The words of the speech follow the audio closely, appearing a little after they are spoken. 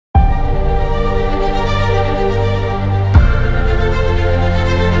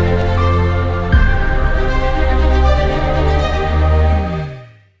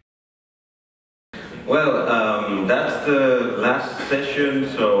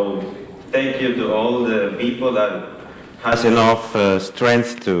So thank you to all the people that has enough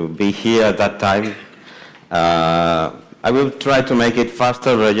strength to be here at that time. I will try to make it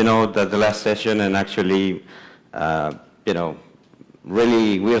faster, you know, than the last session, and actually, you know,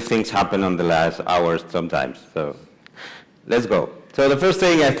 really weird things happen on the last hours sometimes. So let's go. So the first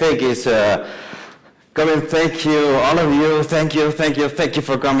thing I think is come and thank you, all of you. Thank you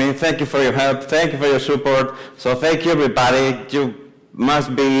for coming. Thank you for your help. Thank you for your support. So thank you, everybody. You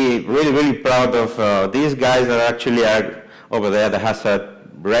must be really, really proud of these guys that actually are over there that has a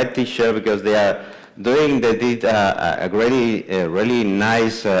red T-shirt because they did a really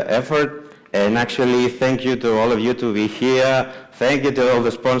nice effort. And actually, thank you to all of you to be here. Thank you to all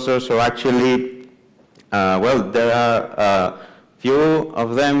the sponsors. So actually, well, there are few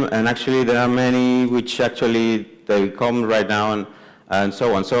of them, and actually there are many which actually they come right now and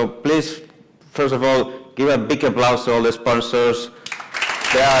so on. So please, first of all, give a big applause to all the sponsors.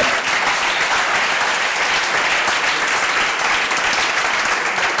 They are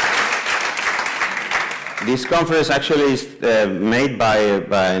this conference actually is made by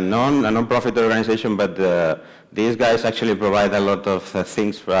a non-profit organization, but these guys actually provide a lot of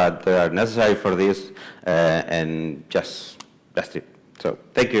things that are necessary for this, and that's it. So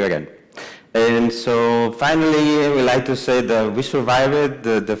thank you again. And so finally, we like to say that we survived it.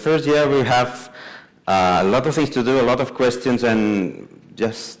 The first year we have a lot of things to do, a lot of questions, and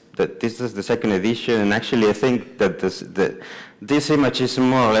just that this is the second edition. And actually, I think that this image is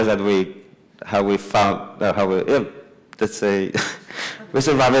more or less that let's say, we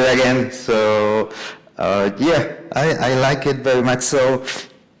survived it again. So yeah, I like it very much. So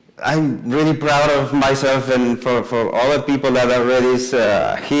I'm really proud of myself and for all the people that are already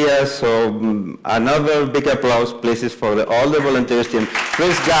here. So another big applause, please, is for all the volunteers team.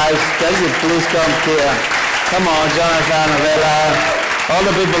 Please, guys, can you please come here? Come on, Jonathan, Avela, all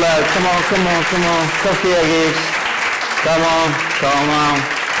the people that, come on, come here, Gibbs.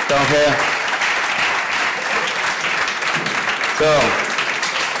 Come here. So,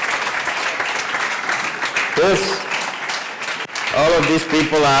 all of these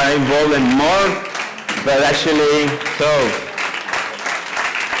people are involved in more, but actually, so,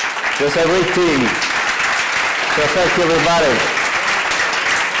 there's a great team. So thank you, everybody.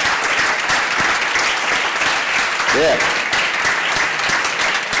 Yeah.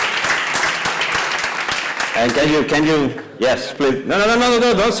 And can you, yes, please. No,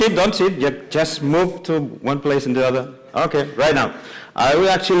 don't sit. Just move to one place and the other. Okay, right now. I will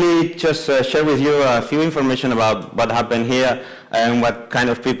actually just share with you a few information about what happened here and what kind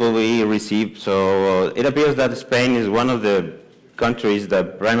of people we received. So it appears that Spain is one of the countries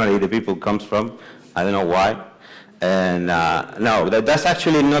that primarily the people comes from. I don't know why. And no, that's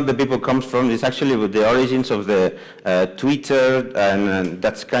actually not the people comes from. It's actually with the origins of the Twitter, and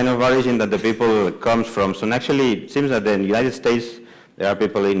that's kind of origin that the people comes from. So actually, it seems that in the United States, there are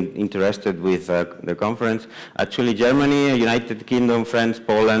people interested with the conference. Actually, Germany, United Kingdom, France,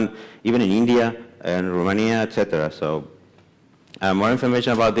 Poland, even in India and Romania, etc. So more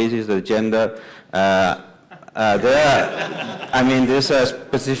information about this is the agenda. There's a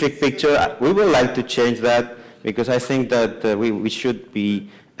specific picture. We would like to change that because I think that we should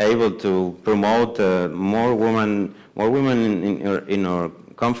be able to promote more women in our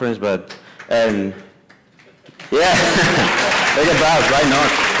conference. But yeah. Take a bow, why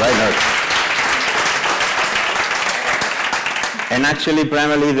not? And actually,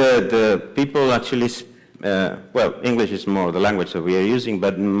 primarily, the people actually, well, English is more the language that we are using,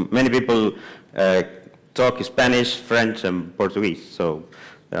 but many people talk Spanish, French, and Portuguese. So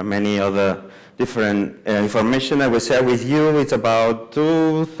there are many other different information I will share with you. It's about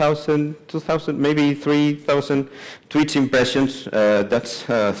 2,000, maybe 3,000 tweets impressions. That's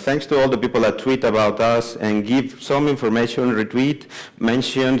thanks to all the people that tweet about us and give some information, retweet,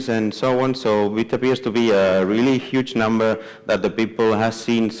 mentions, and so on. So it appears to be a really huge number that the people have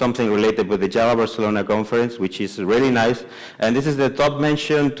seen something related with the Java Barcelona conference, which is really nice. And this is the top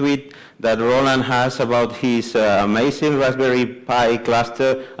mentioned tweet that Roland has about his amazing Raspberry Pi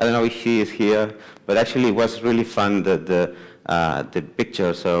cluster. I don't know if he is here, but actually it was really fun, the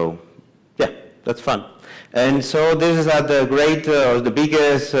picture. So yeah, that's fun. And so this is at the great, the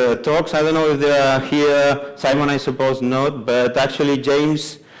biggest talks. I don't know if they are here. Simon, I suppose not, but actually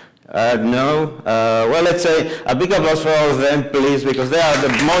James, no. Well, let's say a big applause for all of them, please, because they are the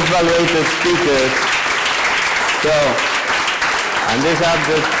most valued speakers. So. And these are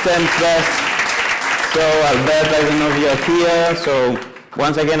the 10 best. So Albert, I don't know if you're here. So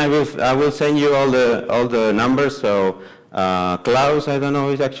once again, I will send you all the numbers. So Klaus, I don't know,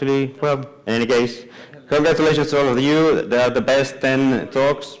 is actually, well, in any case, Congratulations to all of you. They are the best 10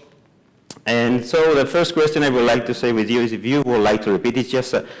 talks. And so the first question I would like to say with you is if you would like to repeat, it's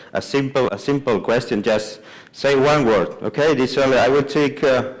just a simple question. Just say one word, okay? I will take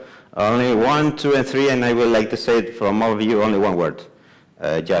only 1, 2, and 3, and I would like to say it from all of you only one word.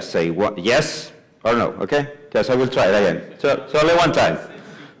 Just say yes or no, okay? I will try it again. So only one time.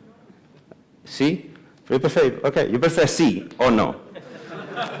 See? You prefer, okay, you prefer sí or no?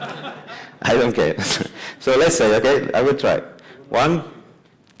 I don't care. So let's say, okay, I will try. 1,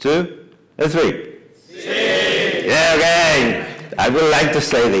 2, and 3. Sí. Yeah, okay. I would like to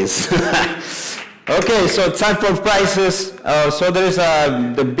say this. Okay, so time for prizes. So there is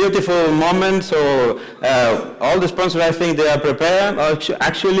the beautiful moment. So all the sponsors, I think they are prepared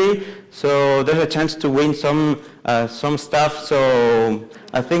actually. So there's a chance to win some stuff. So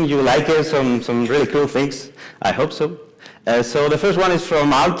I think you like it, some really cool things. I hope so. So the first one is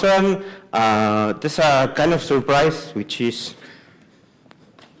from Altran. This is a kind of surprise, which is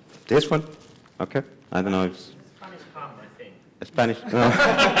this one. Okay, I don't know if it's Spanish ham, I think. Spanish? No.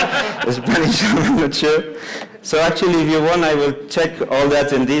 Spanish, I'm not sure. So actually, if you want, I will check all the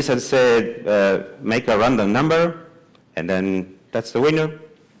attendees and say, make a random number, and then that's the winner.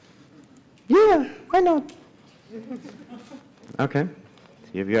 Yeah, why not? Okay,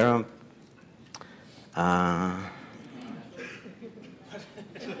 if you're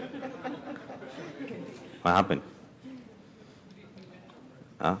what happened?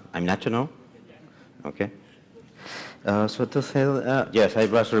 I'm national? Okay. So to say, yes, I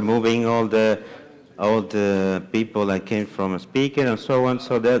was removing all the people that came from a speaker and so on.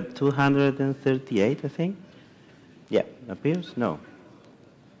 So there are 238, I think. Yeah, appears? No.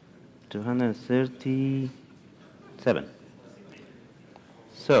 237.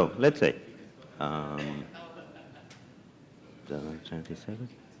 So let's say 227.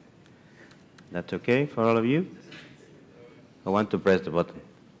 That's okay for all of you? I want to press the button.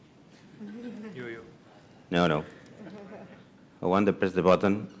 You. No. I want to press the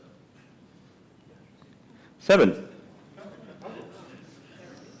button. 7.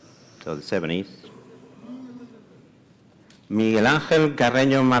 So the 7 is Miguel Ángel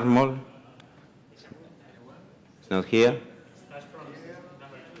Carreño Marmol. It's not here.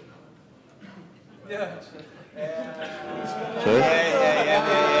 Sorry?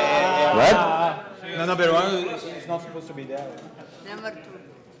 What? No, number 1 is not supposed to be there. Number 2.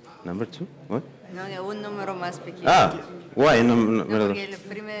 Number 2? What? No, un número más pequeño. Why? No, porque el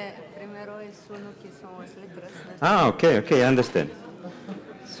primero es uno que son las letras. Okay, I understand.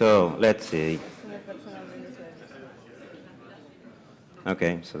 So, let's see.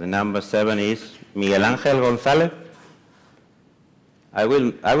 Okay, so the number 7 is Miguel Ángel González. I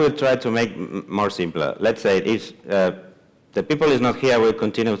will try to make more simpler. Let's say if the people is not here, we'll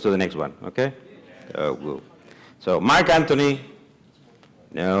continue to the next one, okay? So Mark Anthony,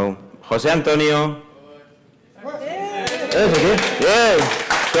 no. Jose Antonio. That's okay. Yeah,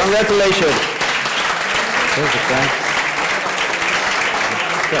 congratulations.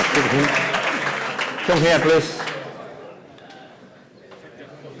 Come here, please.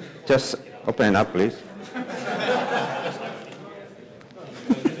 Just open it up, please.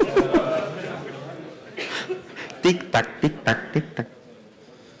 Tick tack, tick tack, tick tack.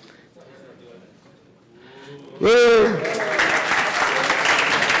 Woo!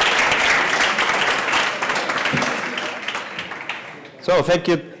 So thank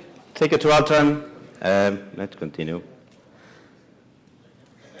you to Altran. Let's continue.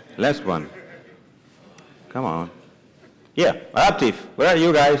 Last one. Come on. Yeah, Adaptive. Where are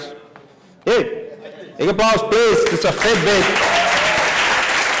you guys? Hey, take a pause, please. It's a Fitbit.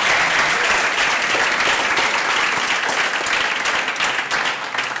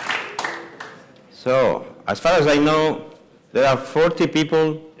 So, as far as I know, there are 40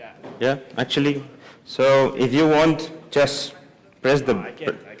 people. Yeah, actually. So, if you want, just press the... I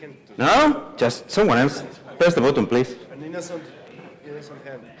can't. No? Just someone else. Press the button, please. An innocent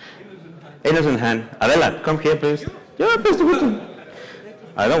hand. Innocent hand. Adela, come here, please. Yeah, press the button.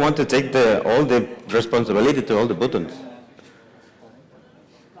 I don't want to take all the responsibility to all the buttons.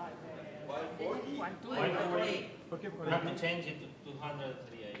 We have to change it to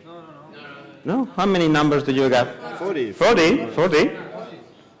 238. No? How many numbers do you have? 40. 40? 40?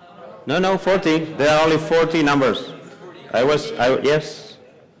 No, 40. There are only 40 numbers. Yes.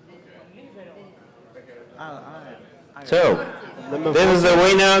 So, this is the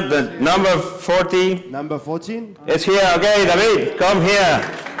winner, the number 40. Number 14? It's here. Okay, David, come here.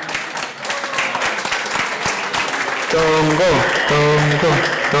 Tongo.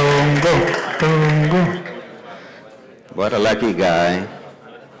 What a lucky guy.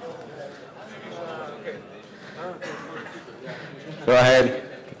 Go ahead.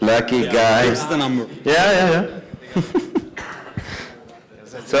 Lucky guy. This is the number. Yeah.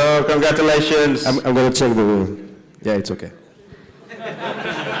 So, congratulations. I'm going to check the... Yeah, it's okay.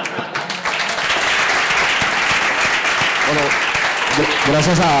 Bueno,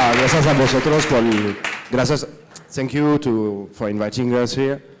 gracias a vosotros por... Thank you for inviting us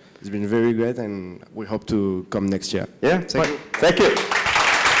here. It's been very great, and we hope to come next year. Yeah, thank you.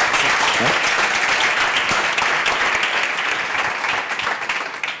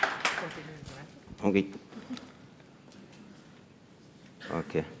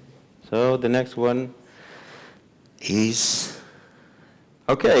 Okay. So the next one is,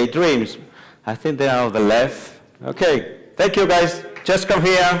 okay, dreams. I think they are on the left. Okay, thank you guys. Just come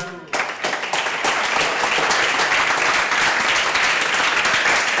here.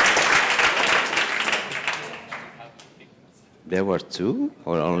 There were two,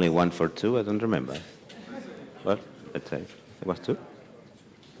 or only one for two? I don't remember. What? Let's say there was two.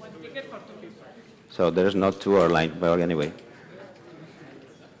 One ticket for 2 people. So there's not two or line, but anyway.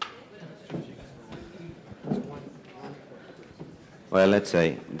 Well, let's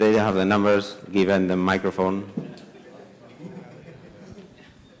say they have the numbers, given the microphone.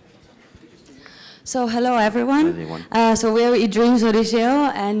 So hello everyone. So we're eDreams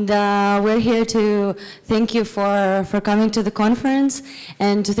Odiseo, and we're here to thank you for coming to the conference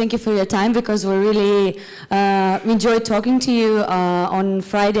and to thank you for your time, because we really enjoyed talking to you on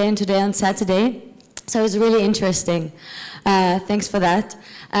Friday and today on Saturday. So it's really interesting. Thanks for that.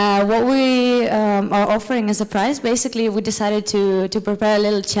 What we are offering as a prize, basically we decided to prepare a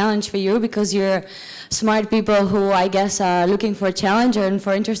little challenge for you, because you're smart people who I guess are looking for a challenge and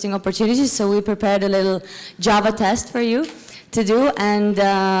for interesting opportunities. So we prepared a little Java test for you to do, and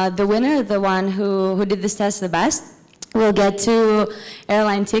the winner, the one who did this test the best, will get 2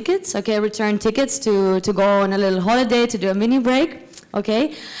 airline tickets, okay, return tickets to go on a little holiday, to do a mini break,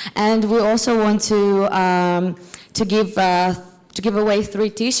 okay? And we also want to give away 3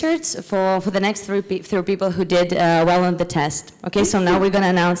 T-shirts for the next 3 people who did well on the test. Okay, so now we're going to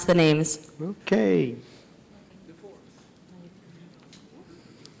announce the names. Okay.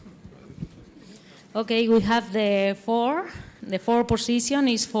 Okay, we have the 4. The 4 position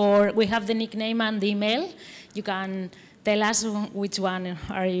is for, we have the nickname and the email. You can tell us which one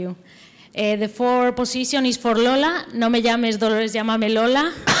are you. The 4 position is for Lola. No me llames Dolores, llámame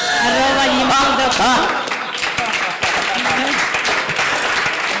Lola. @gmail.com.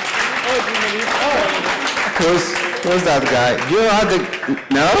 Who's that guy? You are the...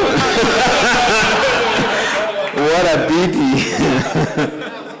 No? What a pity.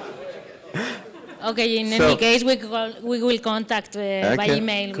 Okay, in any case, we will contact by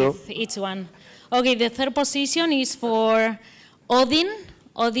email with each one. Okay, the 3rd position is for Odin,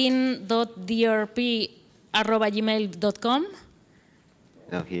 odin.drp@gmail.com.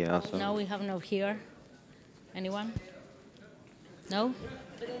 No, here also. No, we have no here. Anyone? No?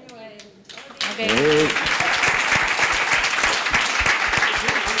 Okay. Hey.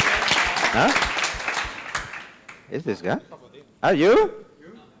 Huh? Is this guy? Are you?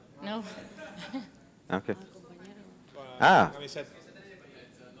 No. Okay. Ah.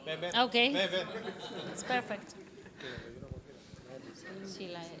 Okay. It's perfect.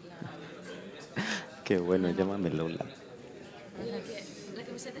 Qué bueno, llámame Lola. La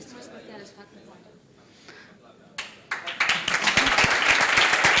camiseta es más especial, es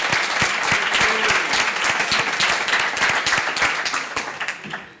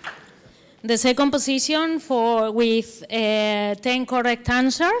The 2nd position with 10 correct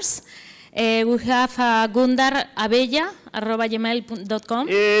answers, we have Gundar Abella @gmail.com.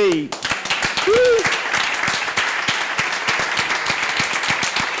 Hey.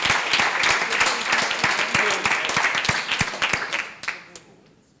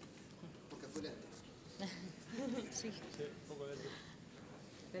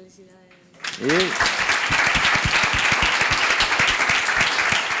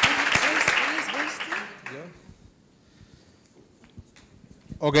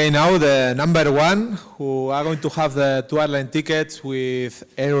 Okay, now the number 1 who are going to have the 2 airline tickets with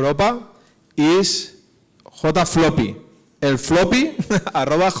Air Europa is J. Floppy. El Floppy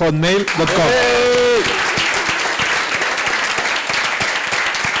 @hotmail.com.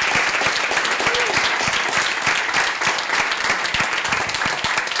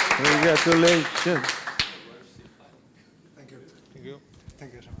 Congratulations. Thank you. Thank you.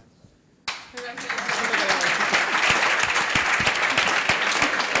 Thank you so much.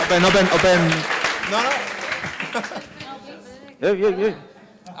 Open. No. Yeah.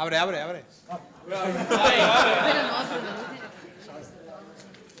 Abre.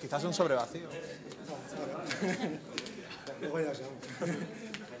 Quizás un sobre vacío.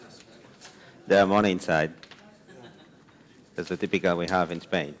 There are money inside. That's the typical we have in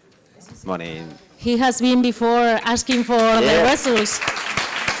Spain. Money in... He has been before asking for the results.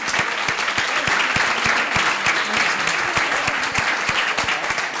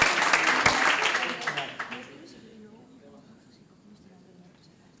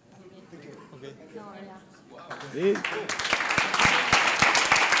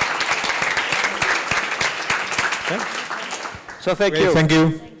 So thank Great, you. thank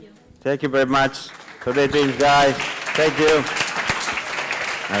you. Thank you very much for the dreams, guys. Thank you.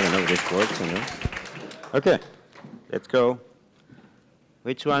 I don't know if this works, you know. Okay, let's go.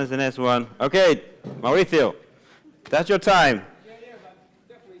 Which one is the next one? Okay, Mauricio, that's your time.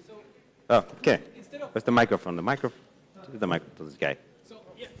 Oh, okay. Where's the microphone? The microphone to this guy.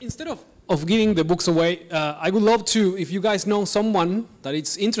 Instead of giving the books away, I would love to, if you guys know someone that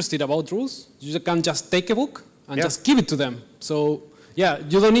is interested about rules, you can just take a book and just give it to them. So yeah,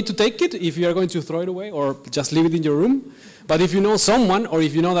 you don't need to take it if you are going to throw it away or just leave it in your room. But if you know someone, or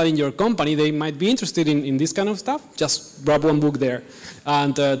if you know that in your company they might be interested in this kind of stuff, just grab one book there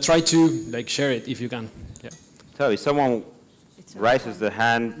and try to like share it if you can. Yeah. So if someone raises the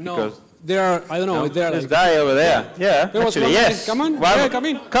hand because... There are, I don't know, there are this like, guy over there. Yeah, there was actually, one yes. Come on, Well, yeah, come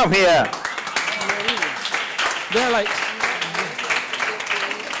in. Come here. They're like,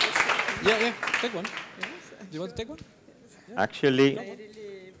 yeah, take one. Do you want to take one? Actually,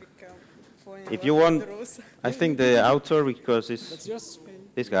 if you want, I think the author, because it's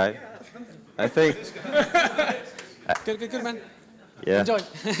this guy, I think. Good man. Yeah. Enjoy.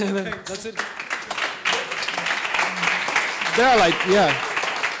 That's it. They're like, yeah.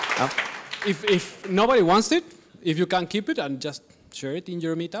 If nobody wants it, if you can keep it and just share it in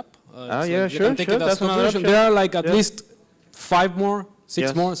your meetup. Oh, so yeah, you sure, can take sure. it as That's another contribution. option. There are like at Yeah. least 5 more, 6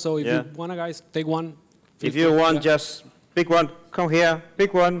 Yes. more. So if Yeah. you want to, guys, take one. If you want, just pick one. Come here,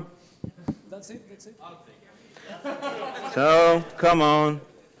 pick one. That's it. That's it. So, come on.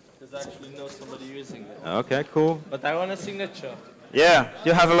 There's actually no somebody using it. Okay, cool. But I want a signature. Yeah,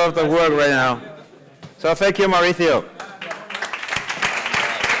 you have a lot of work right now. So thank you, Mauricio.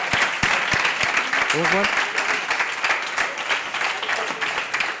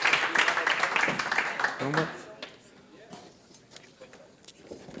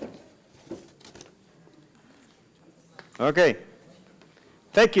 Okay,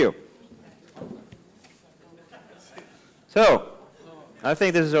 thank you. So, I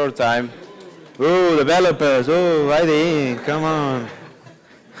think this is our time. Oh, developers, oh, right in, come on.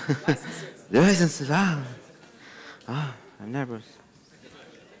 I'm nervous.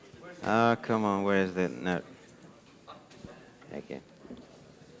 Come on, where is the note? Okay.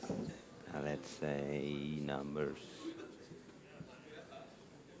 Let's say numbers.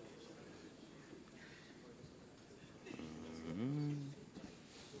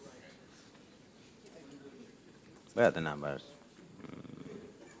 Where are the numbers?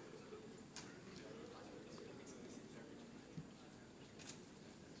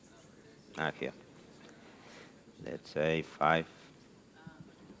 Here. Let's say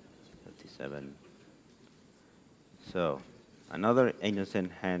 5:37. So, another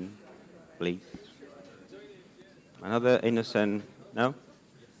innocent hand, please. Another innocent. No?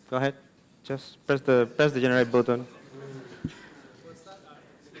 Go ahead. Just press the generate button.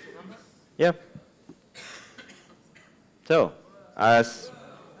 Yeah. So, as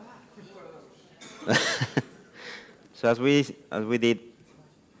as we did.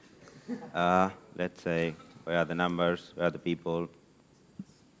 Let's say, where are the numbers, where are the people?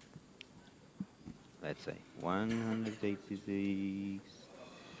 Let's say 186.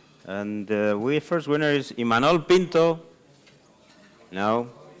 And the first winner is Imanol Pinto. No,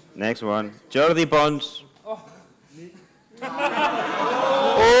 next one, Jordi Pons. Oh!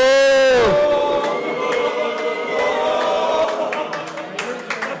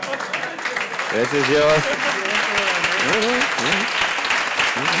 This is yours.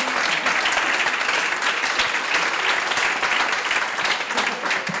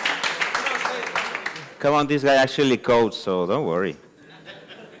 Come on, this guy actually codes, so don't worry.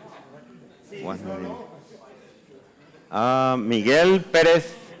 Miguel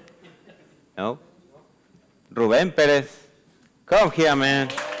Perez. No. Rubén Perez. Come here, man.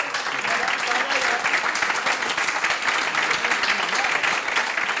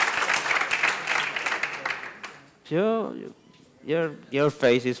 Your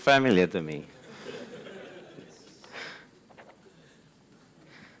face is familiar to me.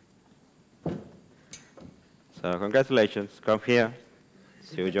 So congratulations, come here.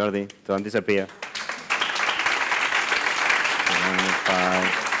 See you, Jordi, don't disappear. 5.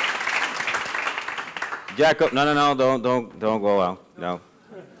 Jacob, no, don't go out, no.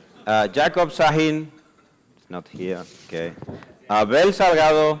 Jacob Sahin, it's not here, okay. Abel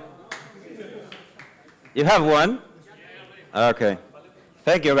Salgado, you have one? Okay,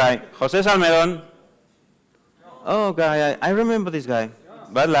 thank you, guy. Jose Salmedon. Oh, guy, I remember this guy.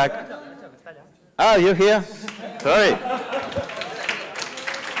 Bad luck. Oh, you're here? Sorry.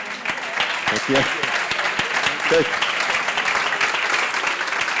 Thank you. Good.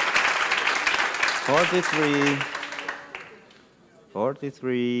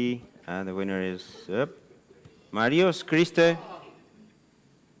 43, and the winner is Marius Christe.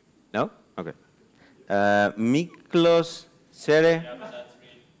 No? Okay. Miklos Sere.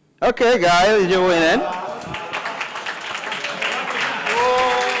 Okay, guys, you win it.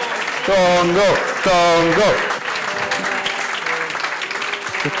 Congo.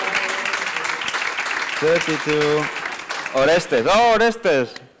 32. Orestes. Oh,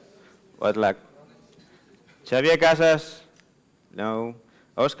 Orestes. What luck. Xavier Casas. No.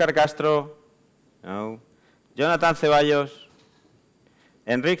 Oscar Castro. No. Jonathan Ceballos.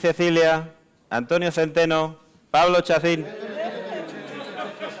 Enrique Cecilia. Antonio Centeno. Pablo Chacín.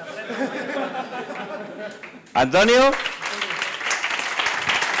 Antonio.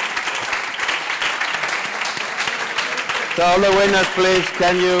 So all the winners, please,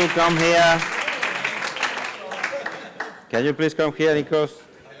 can you come here? Can you please come here, Nikos?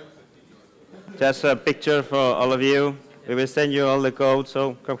 Just a picture for all of you. We will send you all the code,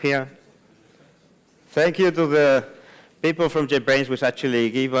 so come here. Thank you to the people from JBrains which actually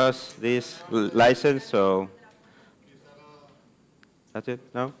give us this license, so. That's it?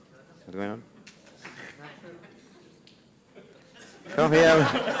 No? What's going on? Come here.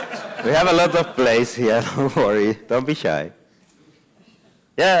 We have a lot of place here, don't worry. Don't be shy.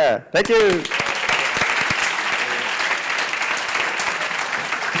 Yeah, thank you.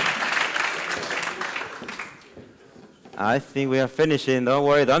 I think we are finishing. Don't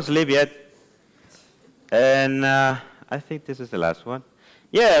worry, don't sleep yet. And I think this is the last one.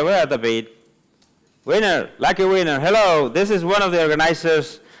 Yeah, we're at the beat. Winner, lucky winner. Hello, this is one of the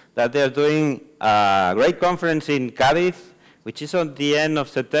organizers that they're doing a great conference in Cádiz, which is on the end of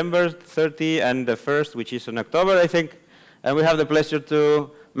September 30 and the 1st, which is in October, I think. And we have the pleasure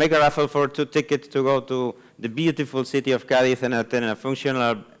to make a raffle for 2 tickets to go to the beautiful city of Cádiz and attend a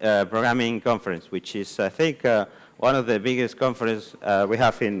functional programming conference, which is, I think, one of the biggest conferences we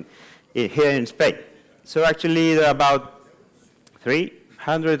have here in Spain. So actually, there are about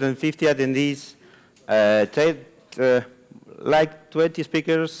 350 attendees, like 20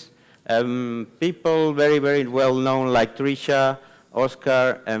 speakers, people very, very well known like Trisha,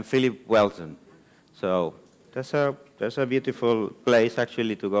 Oscar, and Philip Welton. So that's a beautiful place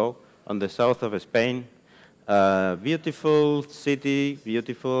actually to go on the south of Spain. Beautiful city,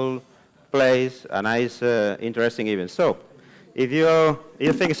 beautiful place, a nice, interesting event. So if you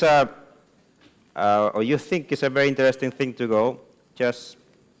think it's a very interesting thing to go, just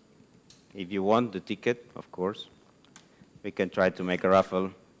if you want the ticket, of course, we can try to make a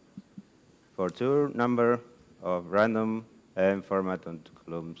raffle for 2 number of random format on 2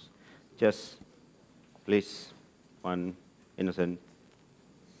 columns. Just please, one innocent,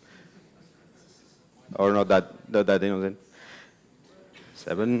 or not that innocent.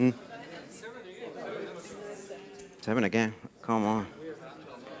 7 again. Come on.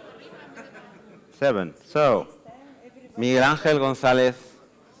 7. So, Miguel Ángel González.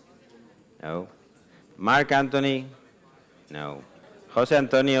 No. Mark Anthony. No. Jose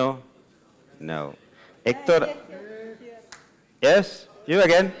Antonio. No. Héctor. Yes? You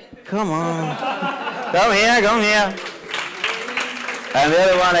again? Come on. Come here. And the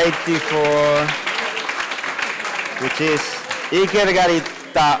other one, 84, which is Iker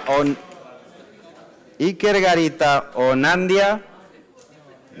Garita Onandia.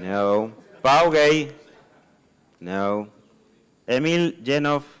 No. Pau Gay. No. Emil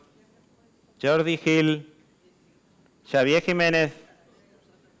Genov. Jordi Gil. Xavier Jiménez.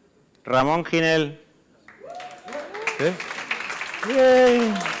 Ramón Ginel. ¿Sí?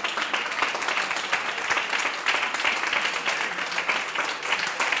 Yay.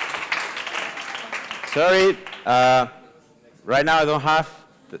 Sorry, right now I don't have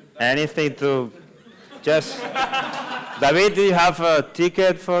anything to just... David, do you have a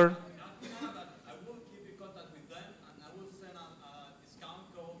ticket for? I will keep in contact with them and I will send a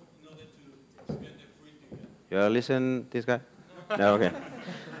discount code in order to get the free ticket. You listen, this guy? No, okay.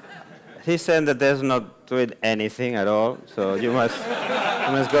 He said that there's not doing anything at all, so you must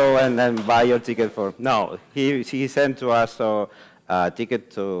go and then buy your ticket for. No, he sent to us a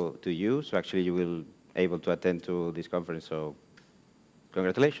ticket to you, so actually you will able to attend to this conference. So,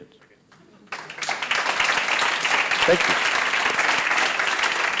 congratulations. Thank you.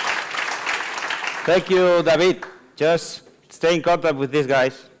 Thank you, David. Just stay in contact with these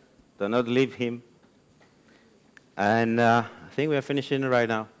guys. Do not leave him. And I think we are finishing right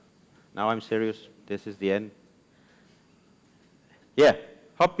now. Now I'm serious. This is the end. Yeah.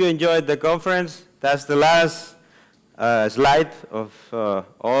 Hope you enjoyed the conference. That's the last slide of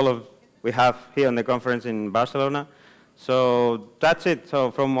all of we have here on the conference in Barcelona. So that's it.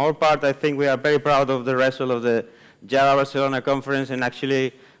 So from our part, I think we are very proud of the result of the Java Barcelona conference, and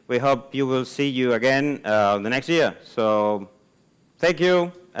actually we hope you will see you again the next year. So thank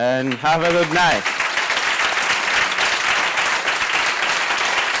you, and have a good night.